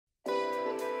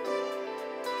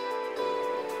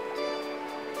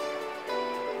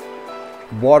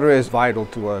Water is vital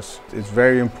to us. It's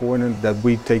very important that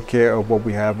we take care of what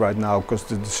we have right now, because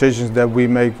the decisions that we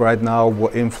make right now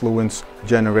will influence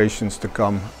generations to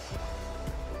come.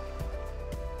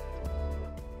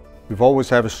 We've always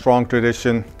had a strong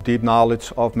tradition, deep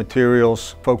knowledge of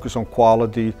materials, focus on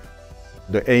quality.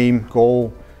 The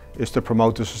goal is to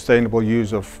promote the sustainable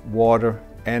use of water,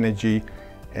 energy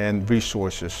and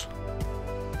resources.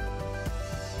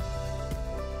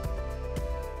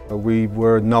 We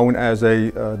were known as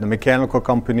the mechanical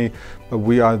company, but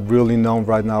we are really known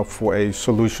right now for a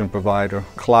solution provider.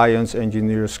 Clients,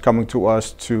 engineers coming to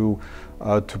us to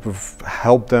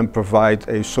help them provide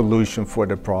a solution for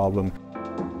their problem.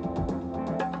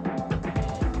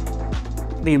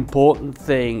 The important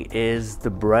thing is the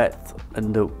breadth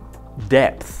and the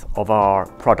depth of our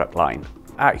product line.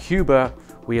 At HUBER,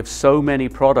 we have so many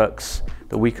products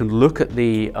that we can look at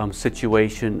the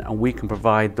situation and we can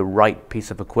provide the right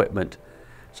piece of equipment.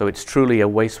 So it's truly a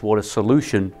wastewater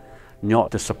solution,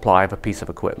 not the supply of a piece of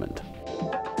equipment.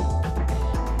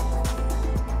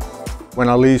 When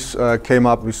our lease came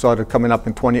up, we started coming up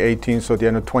in 2018, so at the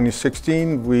end of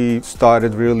 2016, we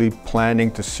started really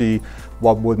planning to see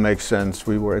what would make sense.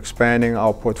 We were expanding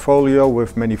our portfolio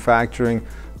with manufacturing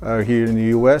here in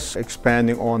the US,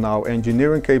 expanding on our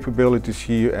engineering capabilities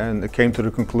here, and it came to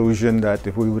the conclusion that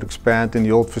if we would expand in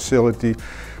the old facility,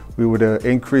 we would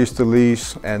increase the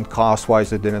lease, and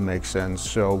cost-wise it didn't make sense.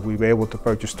 So we were able to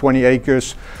purchase 20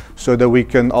 acres so that we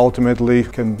can ultimately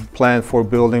plan for a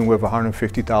building with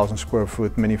 150,000 square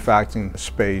foot manufacturing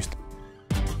space.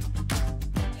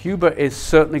 HUBER is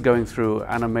certainly going through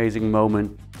an amazing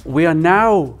moment. We are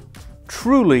now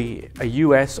truly a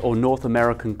US or North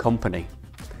American company.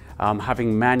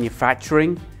 Having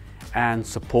manufacturing and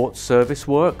support service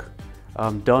work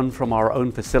done from our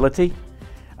own facility.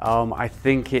 I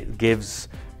think it gives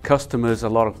customers a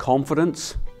lot of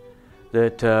confidence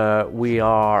that we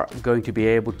are going to be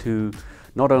able to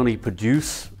not only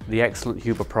produce the excellent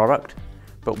HUBER product,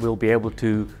 but we'll be able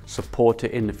to support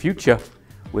it in the future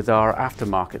with our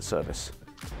aftermarket service.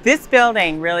 This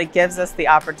building really gives us the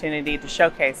opportunity to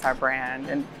showcase our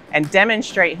brand and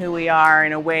demonstrate who we are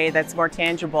in a way that's more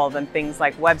tangible than things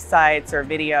like websites or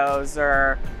videos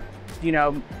or,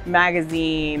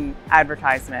 magazine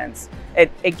advertisements.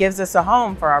 It gives us a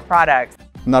home for our products.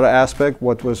 Another aspect,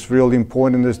 what was really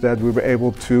important, is that we were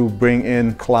able to bring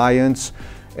in clients,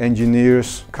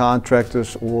 engineers,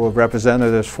 contractors or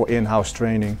representatives for in-house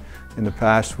training. In the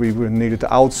past we needed to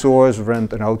outsource,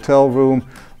 rent a hotel room,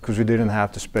 because we didn't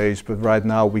have the space, but right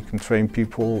now we can train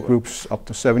people, groups up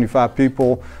to 75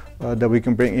 people that we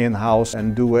can bring in-house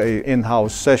and do an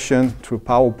in-house session through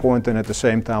PowerPoint, and at the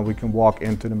same time we can walk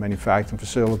into the manufacturing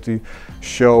facility,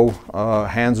 show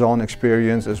hands-on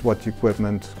experience as what the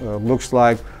equipment looks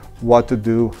like, what to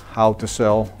do, how to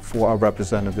sell for our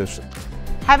representatives.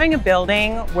 Having a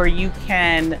building where you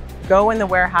can go in the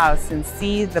warehouse and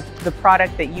see the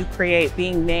product that you create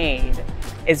being made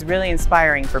is really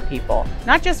inspiring for people.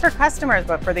 Not just for customers,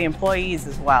 but for the employees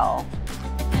as well.